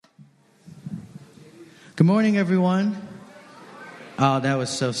Good morning, everyone. Oh, that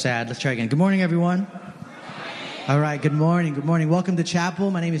was so sad. Let's try again. Good morning, everyone. All right, good morning. Good morning. Welcome to chapel.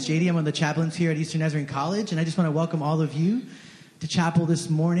 My name is JD. I'm one of the chaplains here at Eastern Nazarene College, and I just want to welcome all of you to chapel this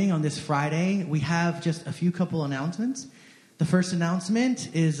morning on this Friday. We have just a few couple announcements. The first announcement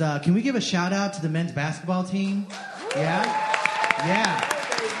is, can we give a shout out to the men's basketball team? Yeah.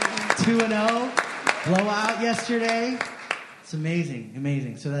 2-0. Blowout yesterday. It's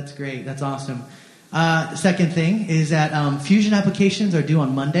amazing. So that's great. That's awesome. The second thing is that fusion applications are due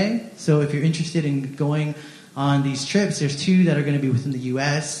on Monday. So if you're interested in going on these trips, there's 2 that are going to be within the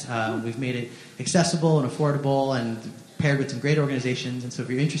U.S. We've made it accessible and affordable and paired with some great organizations. And so if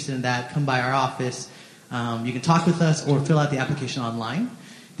you're interested in that, come by our office. You can talk with us or fill out the application online.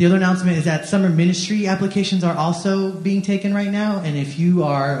 The other announcement is that summer ministry applications are also being taken right now. And if you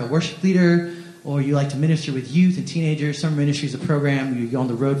are a worship leader or you like to minister with youth and teenagers, summer ministry is a program. You go on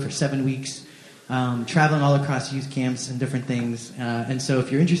the road for 7 weeks. Traveling all across youth camps and different things. And so if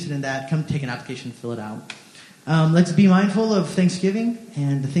you're interested in that, come take an application, fill it out. Let's be mindful of Thanksgiving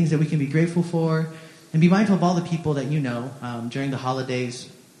and the things that we can be grateful for. And be mindful of all the people that you know during the holidays.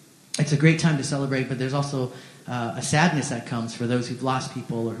 It's a great time to celebrate, but there's also a sadness that comes for those who've lost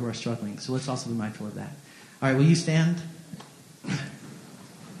people or who are struggling. So let's also be mindful of that. All right, will you stand?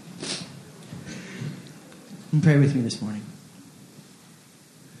 And pray with me this morning.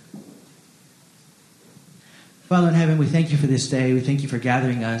 Father in heaven, we thank you for this day. We thank you for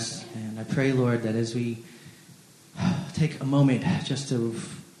gathering us. And I pray, Lord, that as we take a moment just to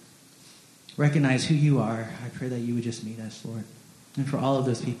recognize who you are, I pray that you would just meet us, Lord. And for all of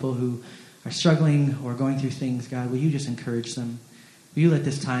those people who are struggling or going through things, God, will you just encourage them? Will you let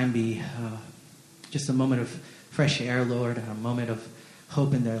this time be just a moment of fresh air, Lord, a moment of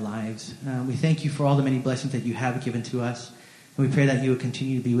hope in their lives. We thank you for all the many blessings that you have given to us. And we pray that you would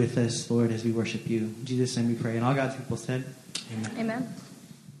continue to be with us, Lord, as we worship you. In Jesus' name we pray. And all God's people said, amen. Amen.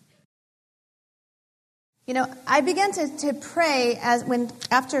 You know, I began to pray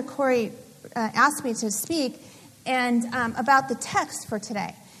after Corey asked me to speak and about the text for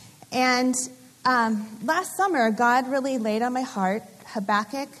today. And last summer, God really laid on my heart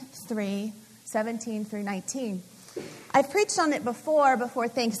Habakkuk 3:17 through 19. I preached on it before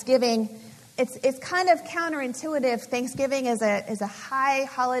Thanksgiving. It's kind of counterintuitive. Thanksgiving is a high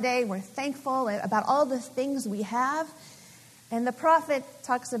holiday. We're thankful about all the things we have. And the prophet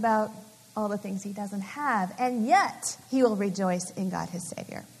talks about all the things he doesn't have. And yet, he will rejoice in God his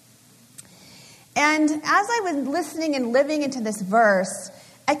Savior. And as I was listening and living into this verse,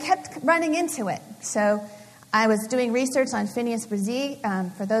 I kept running into it. So I was doing research on Phineas Brzee.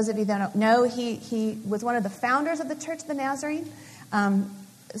 For those of you that don't know, he was one of the founders of the Church of the Nazarene.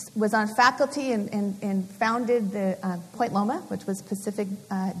 Was on faculty and founded the Point Loma, which was Pacific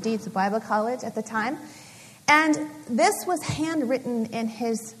Deeds Bible College at the time. And this was handwritten in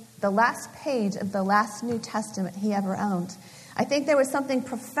the last page of the last New Testament he ever owned. I think there was something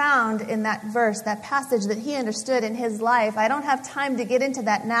profound in that verse, that passage that he understood in his life. I don't have time to get into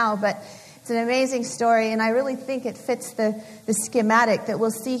that now, but it's an amazing story, and I really think it fits the schematic that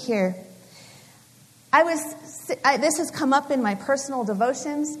we'll see here. This has come up in my personal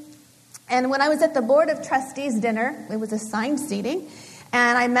devotions. And when I was at the Board of Trustees dinner, it was assigned seating,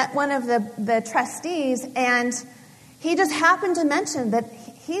 and I met one of the trustees, and he just happened to mention that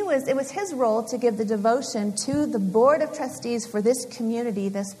it was his role to give the devotion to the Board of Trustees for this community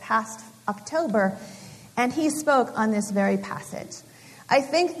this past October, and he spoke on this very passage. I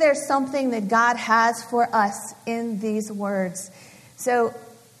think there's something that God has for us in these words. So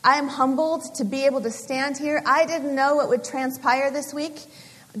I am humbled to be able to stand here. I didn't know what would transpire this week.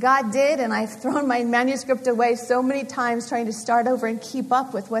 God did, and I've thrown my manuscript away so many times trying to start over and keep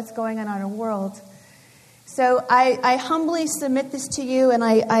up with what's going on in our world. So I humbly submit this to you, and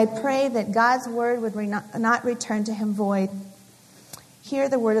I pray that God's word would not return to him void. Hear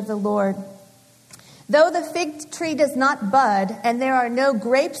the word of the Lord. Though the fig tree does not bud, and there are no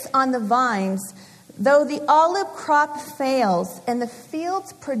grapes on the vines, though the olive crop fails and the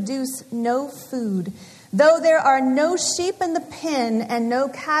fields produce no food, though there are no sheep in the pen and no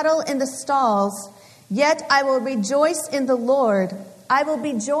cattle in the stalls, yet I will rejoice in the Lord. I will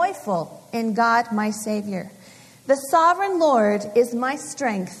be joyful in God my Savior. The sovereign Lord is my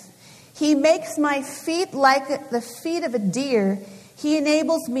strength. He makes my feet like the feet of a deer. He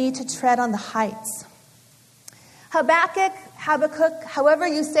enables me to tread on the heights. Habakkuk, however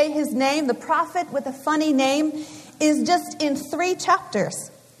you say his name, the prophet with a funny name, is just in 3 chapters.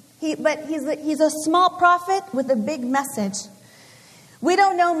 But he's a small prophet with a big message. We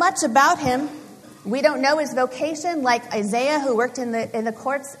don't know much about him. We don't know his vocation, like Isaiah, who worked in the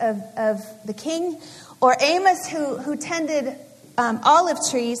courts of the king, or Amos, who tended olive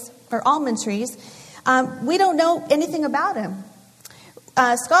trees or almond trees. We don't know anything about him.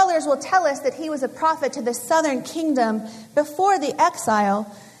 Scholars will tell us that he was a prophet to the southern kingdom before the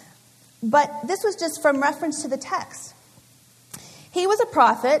exile, but this was just from reference to the text. He was a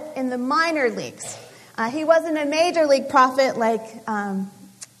prophet in the minor leagues. He wasn't a major league prophet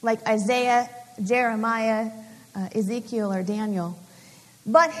like Isaiah, Jeremiah, Ezekiel, or Daniel.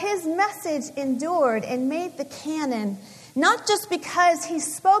 But his message endured and made the canon, not just because he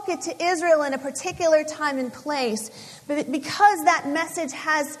spoke it to Israel in a particular time and place, but because that message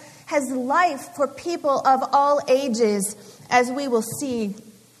has life for people of all ages, as we will see.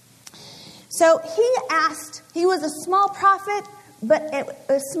 So he was a small prophet, but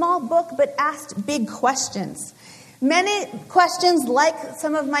a small book, but asked big questions. Many questions, like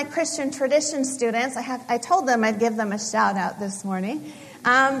some of my Christian tradition students. I told them I'd give them a shout out this morning.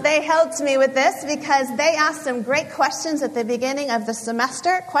 They helped me with this because they asked some great questions at the beginning of the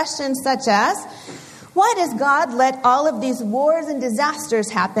semester. Questions such as, why does God let all of these wars and disasters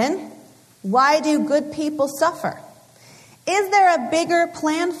happen? Why do good people suffer? Is there a bigger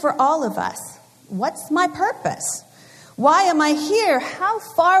plan for all of us? What's my purpose? Why am I here? How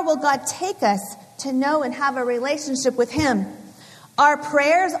far will God take us to know and have a relationship with him? Are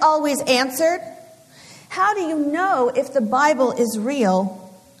prayers always answered? How do you know if the Bible is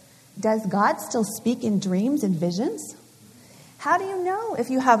real? Does God still speak in dreams and visions? How do you know if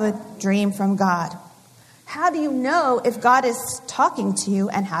you have a dream from God? How do you know if God is talking to you,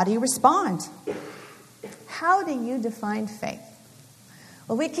 and how do you respond? How do you define faith?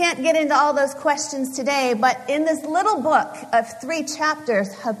 Well, we can't get into all those questions today, but in this little book of 3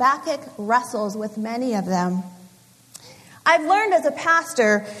 chapters, Habakkuk wrestles with many of them. I've learned as a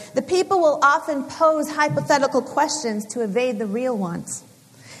pastor, the people will often pose hypothetical questions to evade the real ones.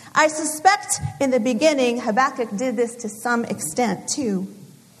 I suspect in the beginning, Habakkuk did this to some extent too.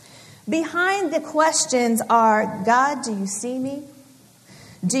 Behind the questions are, God, do you see me?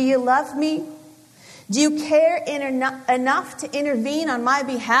 Do you love me? Do you care enough to intervene on my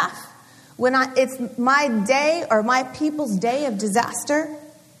behalf when it's my day or my people's day of disaster?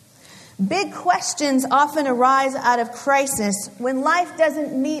 Big questions often arise out of crisis, when life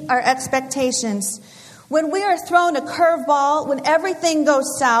doesn't meet our expectations, when we are thrown a curveball, when everything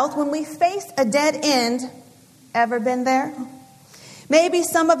goes south, when we face a dead end. Ever been there? Maybe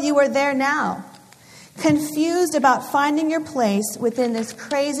some of you are there now, confused about finding your place within this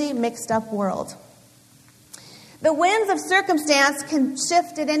crazy, mixed-up world. The winds of circumstance can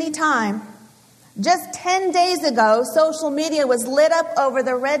shift at any time. Just 10 days ago, social media was lit up over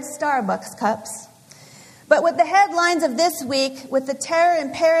the red Starbucks cups. But with the headlines of this week, with the terror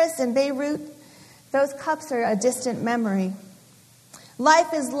in Paris and Beirut, those cups are a distant memory.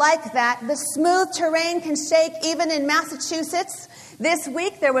 Life is like that. The smooth terrain can shake even in Massachusetts. This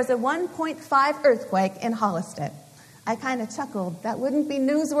week, there was a 1.5 earthquake in Hollister. I kind of chuckled. That wouldn't be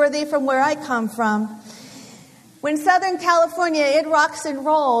newsworthy from where I come from. When Southern California, it rocks and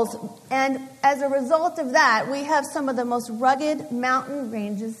rolls, and as a result of that, we have some of the most rugged mountain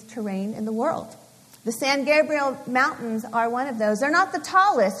ranges terrain in the world. The San Gabriel Mountains are one of those. They're not the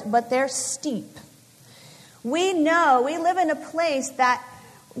tallest, but they're steep. We know, we live in a place that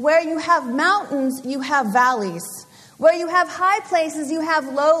where you have mountains, you have valleys. Where you have high places, you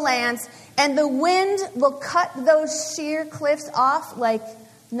have lowlands, and the wind will cut those sheer cliffs off like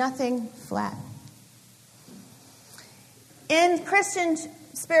nothing flat. In Christian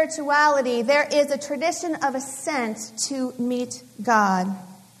spirituality, there is a tradition of ascent to meet God.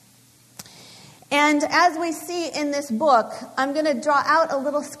 And as we see in this book, I'm going to draw out a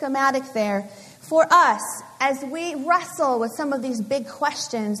little schematic there. For us, as we wrestle with some of these big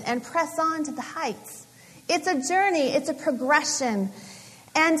questions and press on to the heights, it's a journey, it's a progression.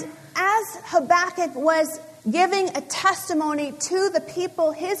 And as Habakkuk was giving a testimony to the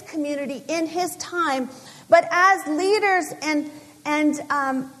people, his community, in his time, but as leaders and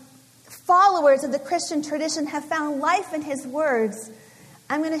followers of the Christian tradition have found life in his words,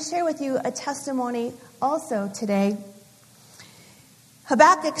 I'm going to share with you a testimony also today.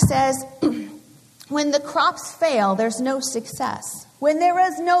 Habakkuk says, when the crops fail, there's no success. When there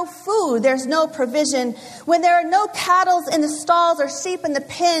is no food, there's no provision. When there are no cattle in the stalls or sheep in the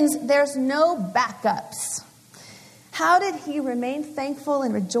pens, there's no backups. How did he remain thankful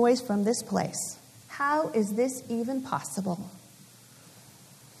and rejoice from this place? How is this even possible?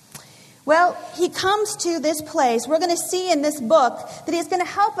 Well, he comes to this place. We're going to see in this book that he's going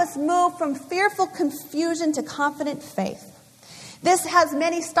to help us move from fearful confusion to confident faith. This has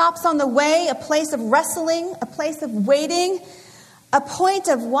many stops on the way, a place of wrestling, a place of waiting, a point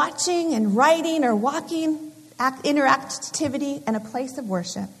of watching and writing or walking, interactivity, and a place of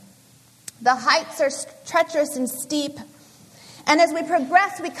worship. The heights are treacherous and steep, and as we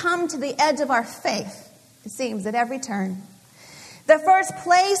progress, we come to the edge of our faith, it seems, at every turn. The first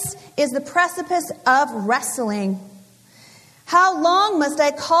place is the precipice of wrestling. How long must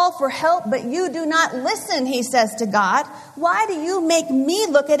I call for help, but you do not listen, he says to God. Why do you make me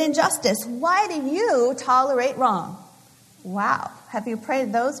look at injustice? Why do you tolerate wrong? Wow. Have you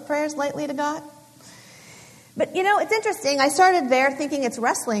prayed those prayers lately to God? But it's interesting. I started there thinking it's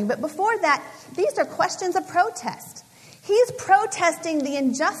wrestling, but before that, these are questions of protest. He's protesting the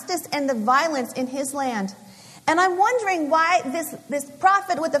injustice and the violence in his land. And I'm wondering why this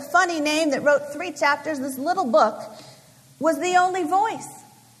prophet with a funny name that wrote 3 chapters, this little book, was the only voice.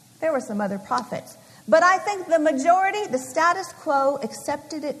 There were some other prophets. But I think the majority, the status quo,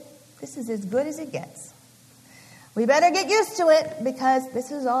 accepted it. This is as good as it gets. We better get used to it because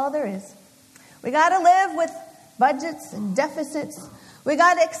this is all there is. We got to live with budgets and deficits. We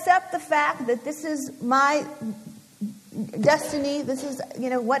got to accept the fact that this is my destiny. This is,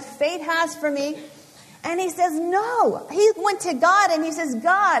 what fate has for me. And he says, no. He went to God and he says,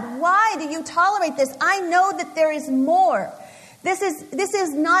 God, why do you tolerate this? I know that there is more. This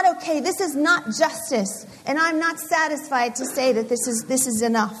is not okay. This is not justice. And I'm not satisfied to say that this is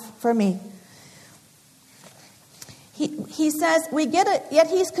enough for me. He says, we get it, yet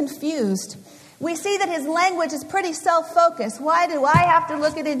he's confused. We see that his language is pretty self-focused. Why do I have to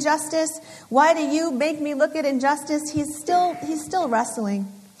look at injustice? Why do you make me look at injustice? He's still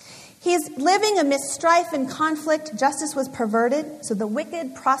wrestling. He's living amidst strife and conflict. Justice was perverted, so the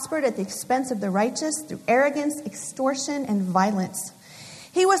wicked prospered at the expense of the righteous through arrogance, extortion, and violence.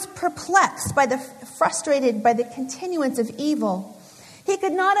 He was perplexed, frustrated by the continuance of evil. He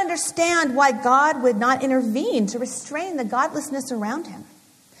could not understand why God would not intervene to restrain the godlessness around him.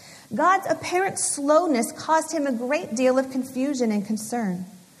 God's apparent slowness caused him a great deal of confusion and concern.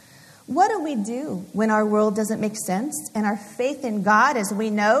 What do we do when our world doesn't make sense and our faith in God as we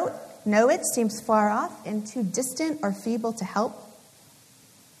know it seems far off and too distant or feeble to help?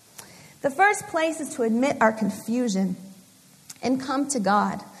 The first place is to admit our confusion and come to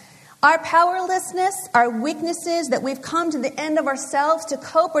God. Our powerlessness, our weaknesses, that we've come to the end of ourselves to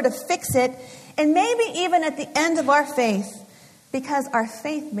cope or to fix it, and maybe even at the end of our faith, because our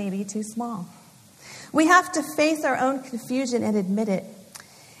faith may be too small. We have to face our own confusion and admit it.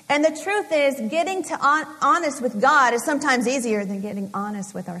 And the truth is, getting honest with God is sometimes easier than getting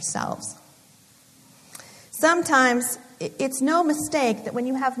honest with ourselves. Sometimes it's no mistake that when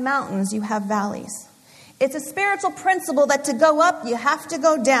you have mountains, you have valleys. It's a spiritual principle that to go up, you have to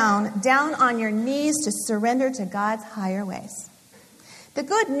go down on your knees to surrender to God's higher ways. The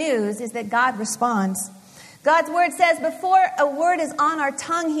good news is that God responds. God's word says before a word is on our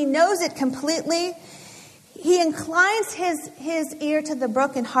tongue, he knows it completely. He inclines his ear to the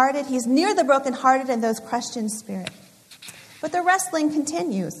brokenhearted. He's near the brokenhearted and those crushed in spirit. But the wrestling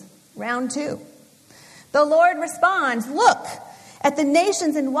continues. Round 2. The Lord responds, look at the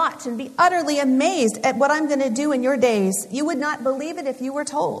nations and watch and be utterly amazed at what I'm going to do in your days. You would not believe it if you were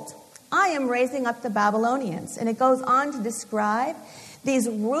told. I am raising up the Babylonians. And it goes on to describe these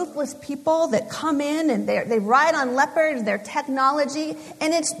ruthless people that come in and they ride on leopards, their technology,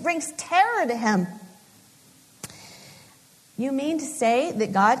 and it brings terror to him. You mean to say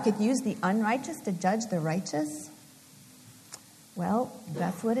that God could use the unrighteous to judge the righteous? Well,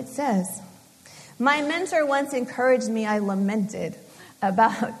 that's what it says. My mentor once encouraged me. I lamented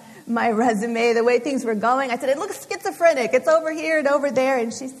about my resume, the way things were going. I said, it looks schizophrenic. It's over here and over there.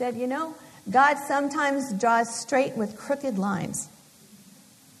 And she said, God sometimes draws straight with crooked lines.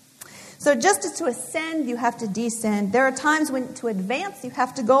 So just as to ascend, you have to descend. There are times when to advance, you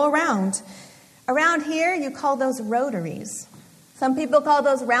have to go around. Around here, you call those rotaries. Some people call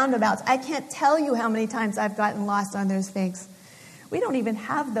those roundabouts. I can't tell you how many times I've gotten lost on those things. We don't even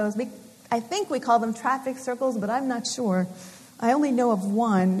have those. I think we call them traffic circles, but I'm not sure. I only know of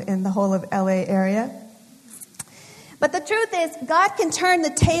one in the whole of LA area. But the truth is, God can turn the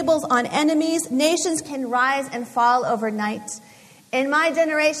tables on enemies. Nations can rise and fall overnight. In my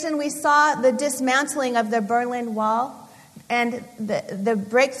generation, we saw the dismantling of the Berlin Wall and the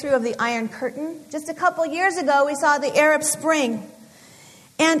breakthrough of the Iron Curtain. Just a couple years ago, we saw the Arab Spring.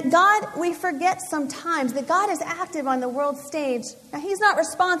 And God, we forget sometimes that God is active on the world stage. Now, he's not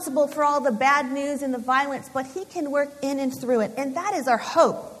responsible for all the bad news and the violence, but he can work in and through it. And that is our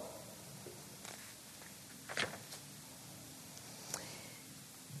hope.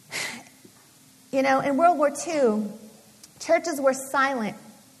 In World War II, Churches were silent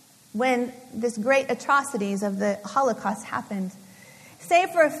when this great atrocities of the Holocaust happened.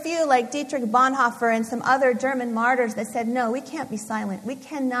 Save for a few like Dietrich Bonhoeffer and some other German martyrs that said, no, we can't be silent. We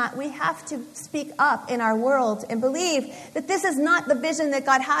cannot. We have to speak up in our world and believe that this is not the vision that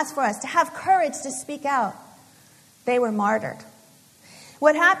God has for us, to have courage to speak out. They were martyred.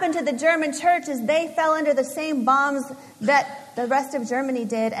 What happened to the German church is they fell under the same bombs that the rest of Germany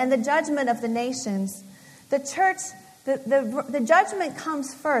did, and the judgment of the nations. The church, the judgment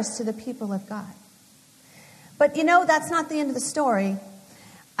comes first to the people of God. But that's not the end of the story.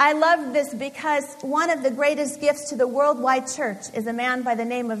 I love this because one of the greatest gifts to the worldwide church is a man by the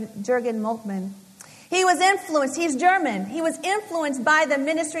name of Jürgen Moltmann. He was influenced, he's German, he was influenced by the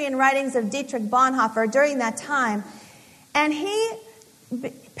ministry and writings of Dietrich Bonhoeffer during that time. And he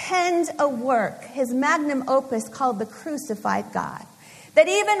penned a work, his magnum opus called The Crucified God. That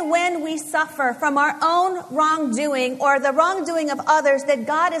even when we suffer from our own wrongdoing or the wrongdoing of others, that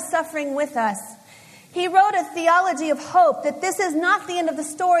God is suffering with us. He wrote a theology of hope, that this is not the end of the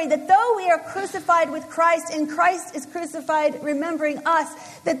story, that though we are crucified with Christ and Christ is crucified remembering us,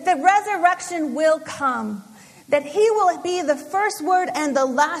 that the resurrection will come, that he will be the first word and the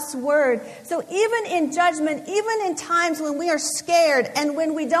last word. So even in judgment, even in times when we are scared and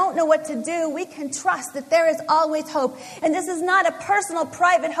when we don't know what to do, we can trust that there is always hope. And this is not a personal,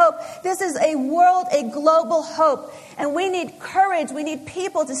 private hope. This is a world, a global hope. And we need courage. We need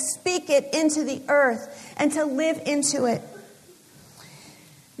people to speak it into the earth and to live into it.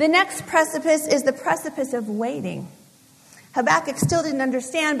 The next precipice is the precipice of waiting. Habakkuk still didn't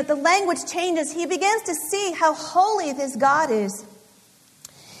understand, but the language changes. He begins to see how holy this God is.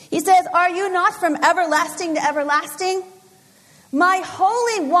 He says, are you not from everlasting to everlasting? My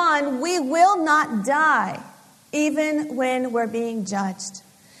Holy One, we will not die, even when we're being judged.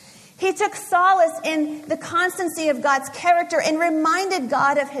 He took solace in the constancy of God's character and reminded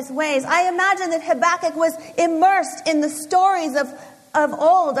God of his ways. I imagine that Habakkuk was immersed in the stories of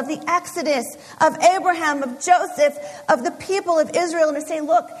old, of the Exodus, of Abraham, of Joseph, of the people of Israel, and to say,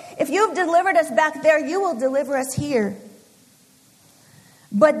 look, if you've delivered us back there, you will deliver us here.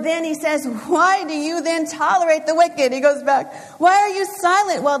 But then he says, why do you then tolerate the wicked? He goes back, why are you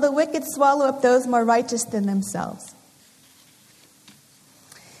silent while the wicked swallow up those more righteous than themselves?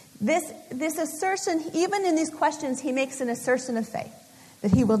 This assertion, even in these questions, he makes an assertion of faith,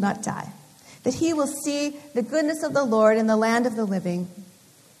 that he will not die, that he will see the goodness of the Lord in the land of the living.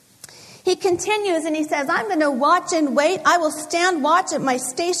 He continues and he says, I'm going to watch and wait. I will stand watch at my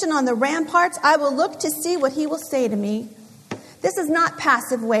station on the ramparts. I will look to see what he will say to me. This is not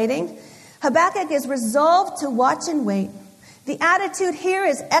passive waiting. Habakkuk is resolved to watch and wait. The attitude here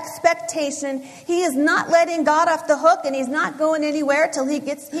is expectation. He is not letting God off the hook, and he's not going anywhere till he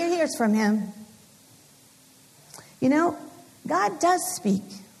hears from him. God does speak.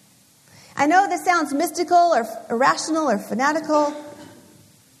 I know this sounds mystical or irrational or fanatical.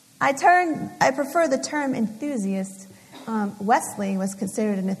 I prefer the term enthusiast. Wesley was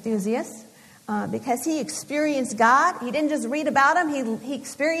considered an enthusiast because he experienced God. He didn't just read about him, he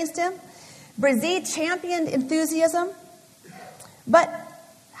experienced him. Brazil championed enthusiasm. But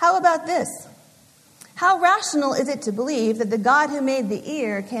how about this? How rational is it to believe that the God who made the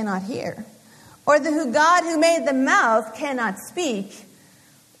ear cannot hear? Or the God who made the mouth cannot speak?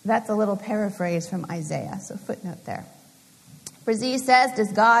 That's a little paraphrase from Isaiah, so footnote there. Brazil says,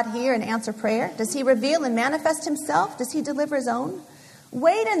 does God hear and answer prayer? Does he reveal and manifest himself? Does he deliver his own?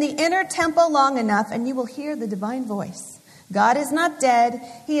 Wait in the inner temple long enough and you will hear the divine voice. God is not dead.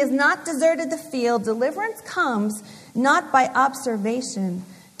 He has not deserted the field. Deliverance comes not by observation.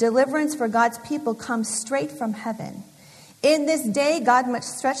 Deliverance for God's people comes straight from heaven. In this day, God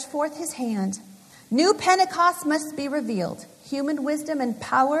must stretch forth his hand. New Pentecost must be revealed. Human wisdom and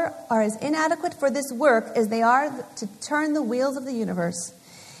power are as inadequate for this work as they are to turn the wheels of the universe.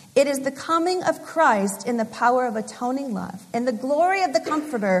 It is the coming of Christ in the power of atoning love and the glory of the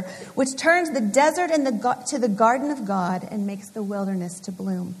Comforter, which turns the desert to the garden of God and makes the wilderness to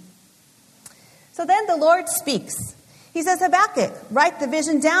bloom. So then the Lord speaks. He says, Habakkuk, write the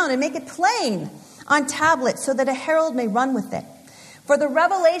vision down and make it plain on tablets so that a herald may run with it. For the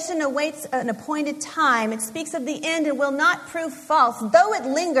revelation awaits an appointed time. It speaks of the end and will not prove false. Though it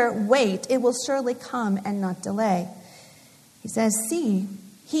linger, wait, it will surely come and not delay. He says, see,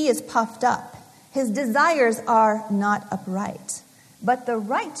 he is puffed up. His desires are not upright. But the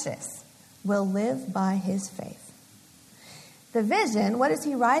righteous will live by his faith. The vision, what is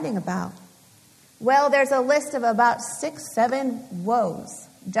he writing about? Well, there's a list of about 6, 7 woes,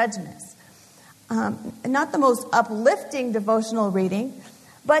 judgments. Not the most uplifting devotional reading,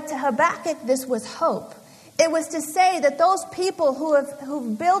 but to Habakkuk, this was hope. It was to say that those people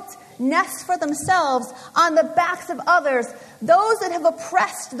who've built nests for themselves on the backs of others, those that have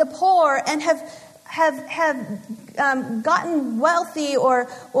oppressed the poor and have gotten wealthy or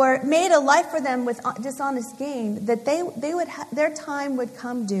made a life for them with dishonest gain, that their time would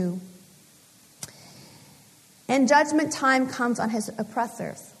come due. And judgment time comes on his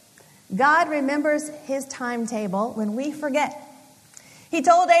oppressors. God remembers his timetable when we forget. He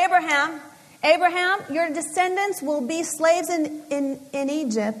told Abraham, your descendants will be slaves in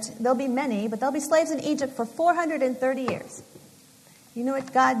Egypt. There'll be many, but they'll be slaves in Egypt for 430 years. You know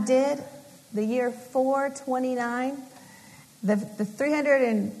what God did? The year 429, the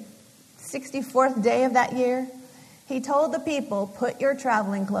 364th day of that year, he told the people, put your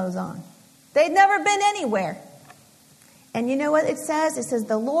traveling clothes on. They'd never been anywhere. And you know what it says? It says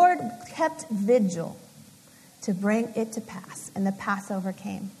the Lord kept vigil to bring it to pass. And the Passover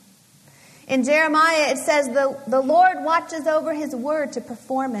came. In Jeremiah, it says the Lord watches over his word to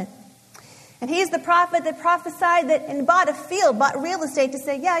perform it. And he's the prophet that prophesied that and bought a field, bought real estate to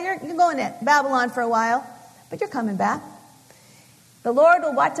say, yeah, you're going to Babylon for a while, but you're coming back. The Lord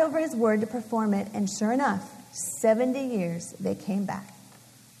will watch over his word to perform it. And sure enough, 70 years they came back.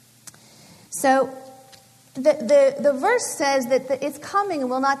 So the verse says that it's coming and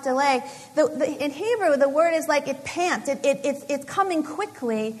will not delay. In Hebrew, the word is like it pants. It's coming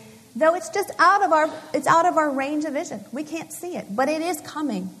quickly, though it's just out of our range of vision. We can't see it, but it is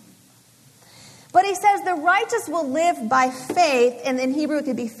coming. But he says the righteous will live by faith, and in Hebrew it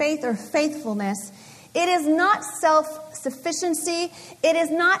could be faith or faithfulness. It is not self-sufficiency. It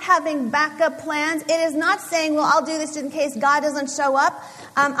is not having backup plans. It is not saying, well, I'll do this in case God doesn't show up.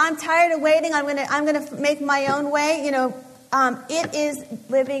 I'm tired of waiting. I'm going to make my own way. It is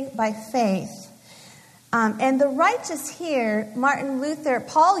living by faith. And the righteous here,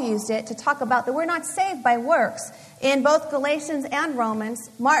 Paul used it to talk about that we're not saved by works. In both Galatians and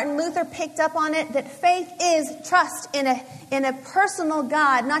Romans, Martin Luther picked up on it that faith is trust in a personal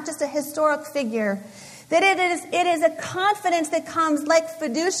God, not just a historic figure. That it is a confidence that comes like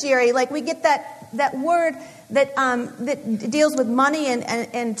fiduciary, like we get that word that deals with money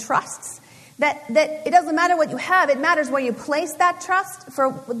and trusts. That it doesn't matter what you have, it matters where you place that trust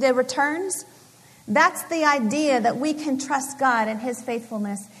for the returns. That's the idea that we can trust God and his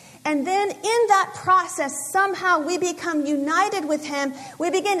faithfulness. And then in that process, somehow we become united with him. We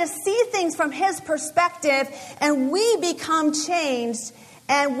begin to see things from his perspective, and we become changed.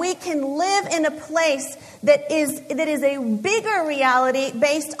 And we can live in a place that is a bigger reality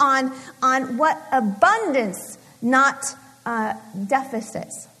based on what abundance, not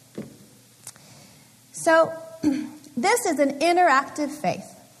deficits. So this is an interactive faith.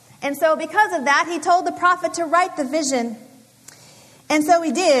 And so because of that, he told the prophet to write the vision. And so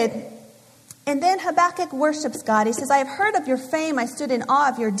he did. And then Habakkuk worships God. He says, I have heard of your fame. I stood in awe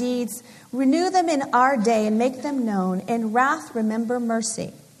of your deeds. Renew them in our day and make them known. In wrath, remember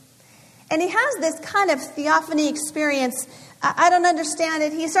mercy. And he has this kind of theophany experience. I don't understand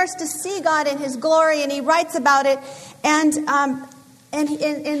it. He starts to see God in his glory, and he writes about it. And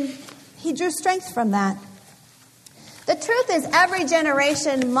he drew strength from that. The truth is, every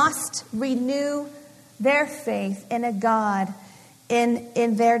generation must renew their faith in a God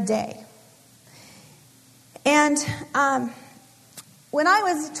in their day. And when I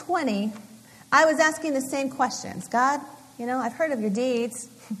was 20, I was asking the same questions. God, I've heard of your deeds.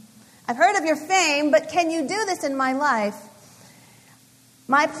 I've heard of your fame, but can you do this in my life?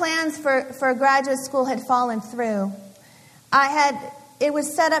 My plans for graduate school had fallen through. It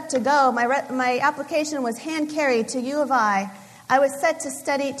was set up to go. My application was hand-carried to U of I. I was set to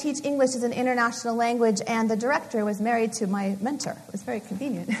teach English as an international language, and the director was married to my mentor. It was very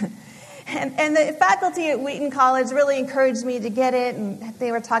convenient. and the faculty at Wheaton College really encouraged me to get it, and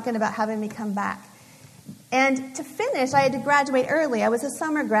they were talking about having me come back. And to finish, I had to graduate early. I was a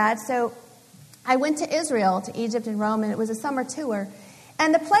summer grad, so I went to Israel, to Egypt and Rome, and it was a summer tour.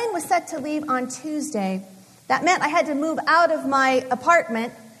 And the plane was set to leave on Tuesday. That meant I had to move out of my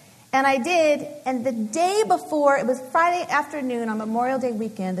apartment, and I did. And the day before, it was Friday afternoon on Memorial Day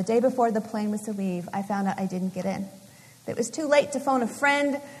weekend, the day before the plane was to leave, I found out I didn't get in. It was too late to phone a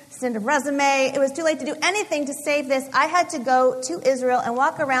friend, send a resume. It was too late to do anything to save this. I had to go to Israel and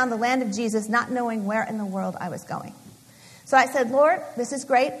walk around the land of Jesus, not knowing where in the world I was going. So I said, Lord, this is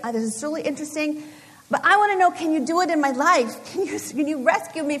great. This is really interesting. But I want to know, can you do it in my life? Can you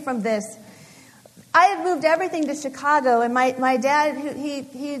rescue me from this? I had moved everything to Chicago, and my dad,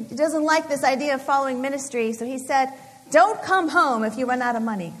 he doesn't like this idea of following ministry, so he said, don't come home if you run out of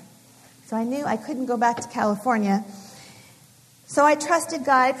money. So I knew I couldn't go back to California. So I trusted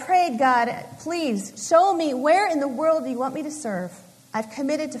God. I prayed, God, please show me where in the world do you want me to serve. I've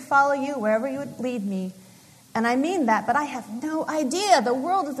committed to follow you wherever you would lead me. And I mean that, but I have no idea. The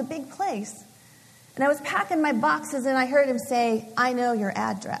world is a big place. And I was packing my boxes and I heard him say, I know your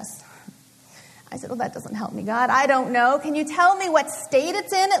address. I said, well, that doesn't help me, God. I don't know. Can you tell me what state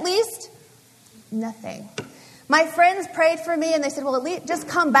it's in at least? Nothing. My friends prayed for me and they said, well, at least just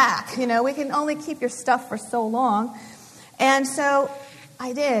come back. You know, we can only keep your stuff for so long. And so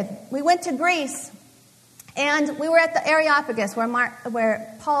I did. We went to Greece and we were at the Areopagus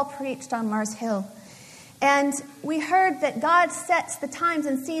where Paul preached on Mars Hill. And we heard that God sets the times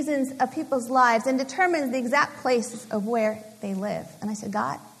and seasons of people's lives and determines the exact places of where they live. And I said,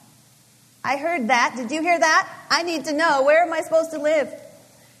 God, I heard that. Did you hear that? I need to know. Where am I supposed to live?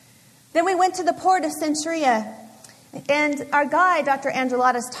 Then we went to the port of Centuria. And our guide, Dr.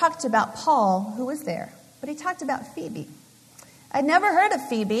 Angelatis, talked about Paul, who was there. But he talked about Phoebe. I'd never heard of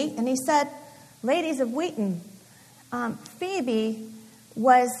Phoebe. And he said, ladies of Wheaton, Phoebe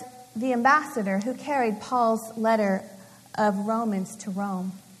was the ambassador who carried Paul's letter of Romans to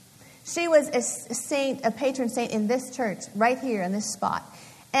Rome. She was a saint, a patron saint in this church, right here in this spot.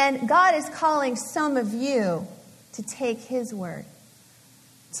 And God is calling some of you to take his word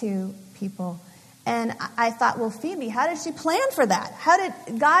to people. And I thought, well, Phoebe, how did she plan for that? How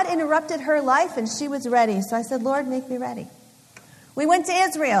did God interrupted her life and she was ready? So I said, Lord, make me ready. We went to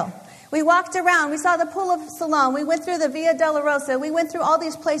Israel. We walked around. We saw the Pool of Siloam. We went through the Via Dolorosa. We went through all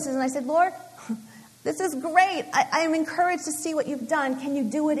these places. And I said, Lord, this is great. I am encouraged to see what you've done. Can you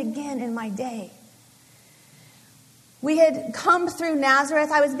do it again in my day? We had come through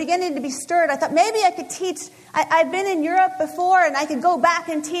Nazareth. I was beginning to be stirred. I thought maybe I could teach. I'd been in Europe before, and I could go back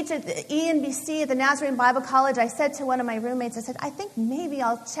and teach at the ENBC at the Nazarene Bible College. I said to one of my roommates, I said, I think maybe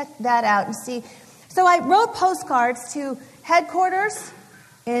I'll check that out and see. So I wrote postcards to headquarters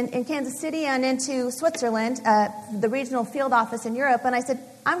in Kansas City and into Switzerland, the regional field office in Europe. And I said,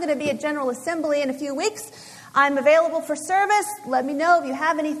 I'm going to be at General Assembly in a few weeks. I'm available for service. Let me know if you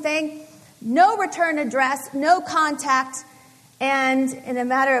have anything. No return address, no contact. And in a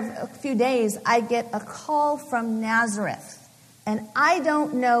matter of a few days, I get a call from Nazareth. And I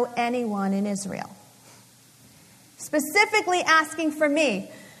don't know anyone in Israel. Specifically asking for me.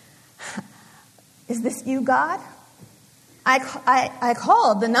 Is this you, God? I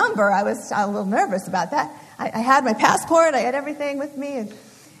called the number. I was a little nervous about that. I had my passport. I had everything with me.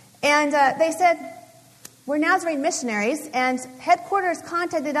 And they said, we're Nazarene missionaries, and headquarters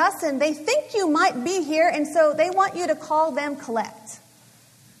contacted us, and they think you might be here, and so they want you to call them collect.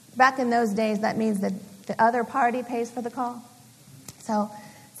 Back in those days, that means that the other party pays for the call. So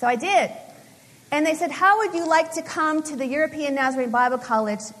I did. And they said, how would you like to come to the European Nazarene Bible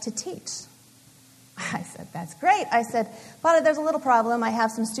College to teach? I said, that's great. I said, Father, there's a little problem. I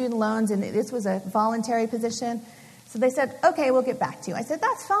have some student loans, and this was a voluntary position. So they said, okay, we'll get back to you. I said,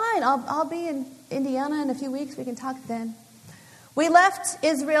 that's fine. I'll be in Indiana in a few weeks. We can talk then. We left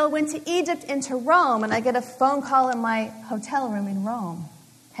Israel, went to Egypt, into Rome, and I get a phone call in my hotel room in Rome.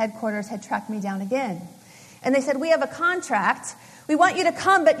 Headquarters had tracked me down again. And they said, we have a contract. We want you to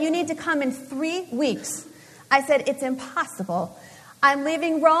come, but you need to come in 3 weeks. I said, it's impossible. I'm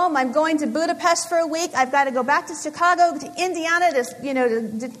leaving Rome. I'm going to Budapest for a week. I've got to go back to Chicago, to Indiana,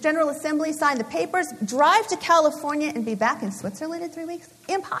 to General Assembly, sign the papers, drive to California, and be back in Switzerland in 3 weeks.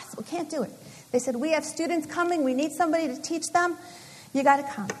 Impossible. Can't do it. They said, we have students coming. We need somebody to teach them. You got to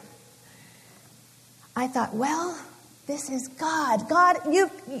come. I thought, well, this is God. God,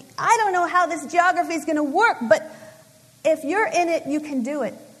 I don't know how this geography is going to work, but if you're in it, you can do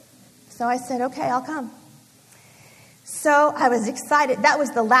it. So I said, okay, I'll come. So I was excited. That was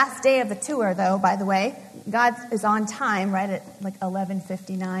the last day of the tour, though, by the way. God is on time, right at like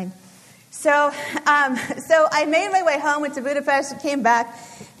 11:59. So I made my way home, went to Budapest, came back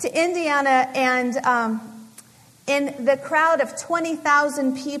to Indiana, and in the crowd of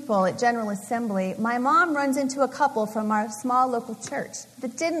 20,000 people at General Assembly, my mom runs into a couple from our small local church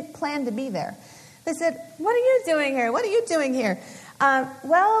that didn't plan to be there. They said, what are you doing here? What are you doing here?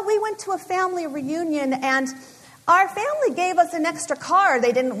 Well, we went to a family reunion, and our family gave us an extra car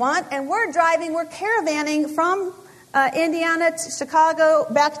they didn't want, and we're caravanning from Indiana to Chicago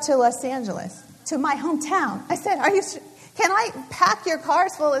back to Los Angeles, to my hometown. I said, can I pack your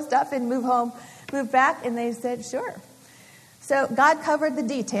cars full of stuff and move back? And they said, sure. So God covered the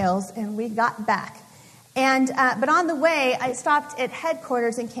details, and we got back. And but on the way, I stopped at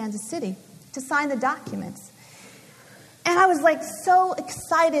headquarters in Kansas City to sign the documents. And I was like so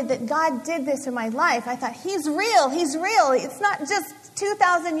excited that God did this in my life. I thought, He's real. He's real. It's not just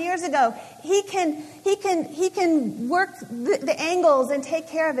 2,000 years ago. He can work the angles and take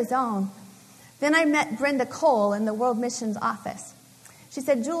care of his own. Then I met Brenda Cole in the World Missions office. She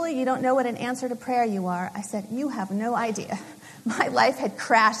said, Julie, you don't know what an answer to prayer you are. I said, you have no idea. My life had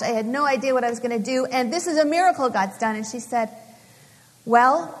crashed. I had no idea what I was going to do. And this is a miracle God's done. And she said,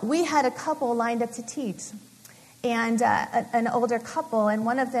 well, we had a couple lined up to teach. And an older couple. And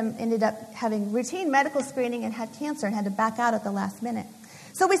one of them ended up having routine medical screening and had cancer and had to back out at the last minute.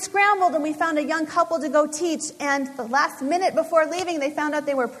 So we scrambled and we found a young couple to go teach. And the last minute before leaving, they found out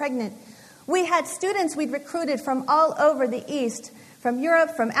they were pregnant. We had students we'd recruited from all over the East, from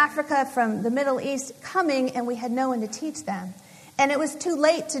Europe, from Africa, from the Middle East, coming, and we had no one to teach them. And it was too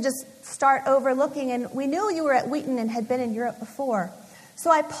late to just start overlooking, and we knew you were at Wheaton and had been in Europe before. So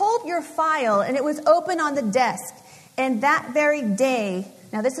I pulled your file, and it was open on the desk. And that very day,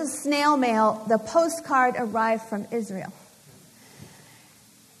 now this is snail mail, the postcard arrived from Israel.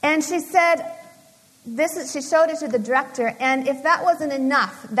 And she said, she showed it to the director, and if that wasn't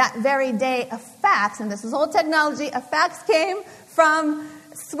enough, that very day a fax, and this is old technology, a fax came from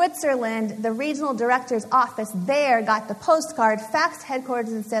Switzerland. The regional director's office there got the postcard, faxed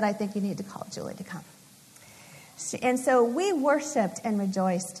headquarters and said, I think you need to call Julie to come. And so we worshiped and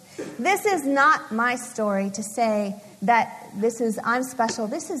rejoiced. This is not my story to say that I'm special.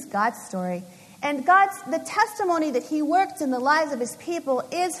 This is God's story. And the testimony that he worked in the lives of his people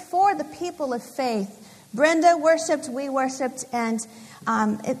is for the people of faith. Brenda worshiped, we worshiped, and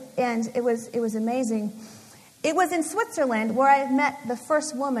it was amazing. It was in Switzerland where I met the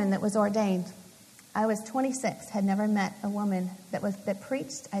first woman that was ordained. I was 26, had never met a woman that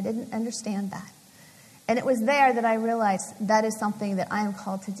preached. I didn't understand that. And it was there that I realized that is something that I am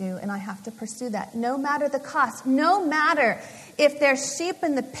called to do, and I have to pursue that, no matter the cost, no matter if there's sheep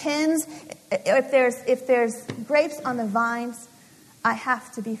in the pens, if there's grapes on the vines, I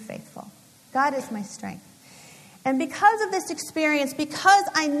have to be faithful. God is my strength. And because of this experience, because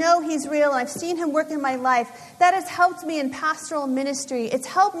I know he's real, I've seen him work in my life, that has helped me in pastoral ministry. It's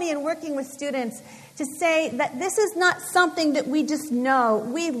helped me in working with students to say that this is not something that we just know,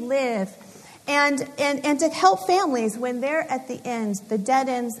 we live. And to help families when they're at the ends, the dead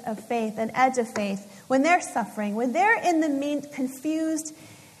ends of faith, an edge of faith, when they're suffering, when they're in the confused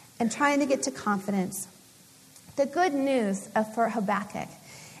and trying to get to confidence. The good news for Habakkuk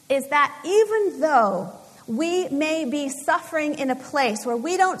is that even though we may be suffering in a place where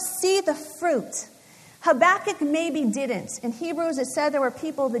we don't see the fruit, Habakkuk maybe didn't. In Hebrews it said there were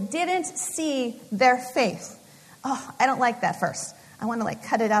people that didn't see their faith. Oh, I don't like that verse. I want to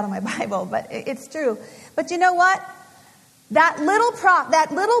cut it out of my Bible, but it's true. But you know what? That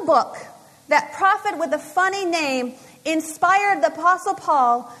little book, that prophet with a funny name, inspired the Apostle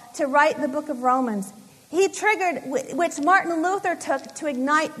Paul to write the book of Romans. He triggered, which Martin Luther took to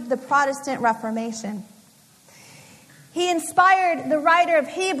ignite the Protestant Reformation. He inspired the writer of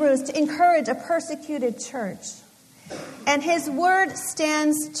Hebrews to encourage a persecuted church. And his word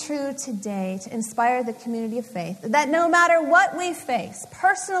stands true today to inspire the community of faith. That no matter what we face,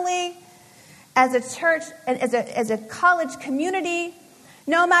 personally, as a church, as a college community,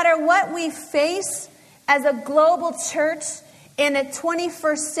 no matter what we face as a global church in a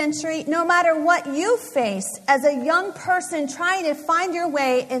 21st century, no matter what you face as a young person trying to find your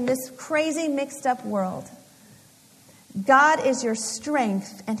way in this crazy mixed up world, God is your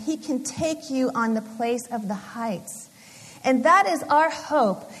strength, and he can take you on the place of the heights. And that is our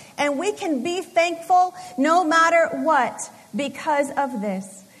hope. And we can be thankful no matter what because of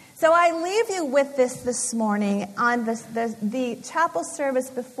this. So I leave you with this morning on the chapel service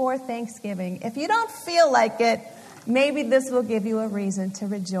before Thanksgiving. If you don't feel like it, maybe this will give you a reason to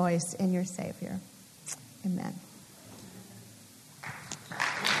rejoice in your Savior. Amen.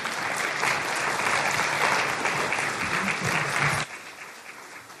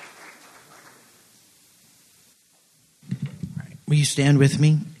 Will you stand with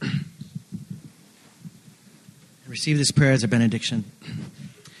me? Receive this prayer as a benediction.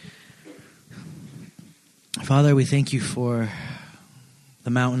 Father, we thank you for the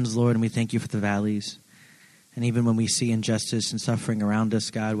mountains, Lord, and we thank you for the valleys. And even when we see injustice and suffering around us,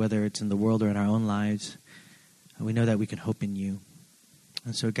 God, whether it's in the world or in our own lives, we know that we can hope in you.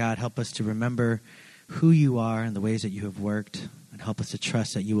 And so, God, help us to remember who you are and the ways that you have worked, and help us to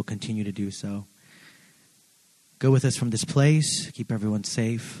trust that you will continue to do so. Go with us from this place. Keep everyone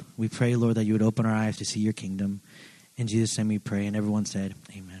safe. We pray, Lord, that you would open our eyes to see your kingdom. In Jesus' name we pray. And everyone said,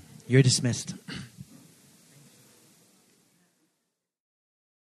 amen. You're dismissed.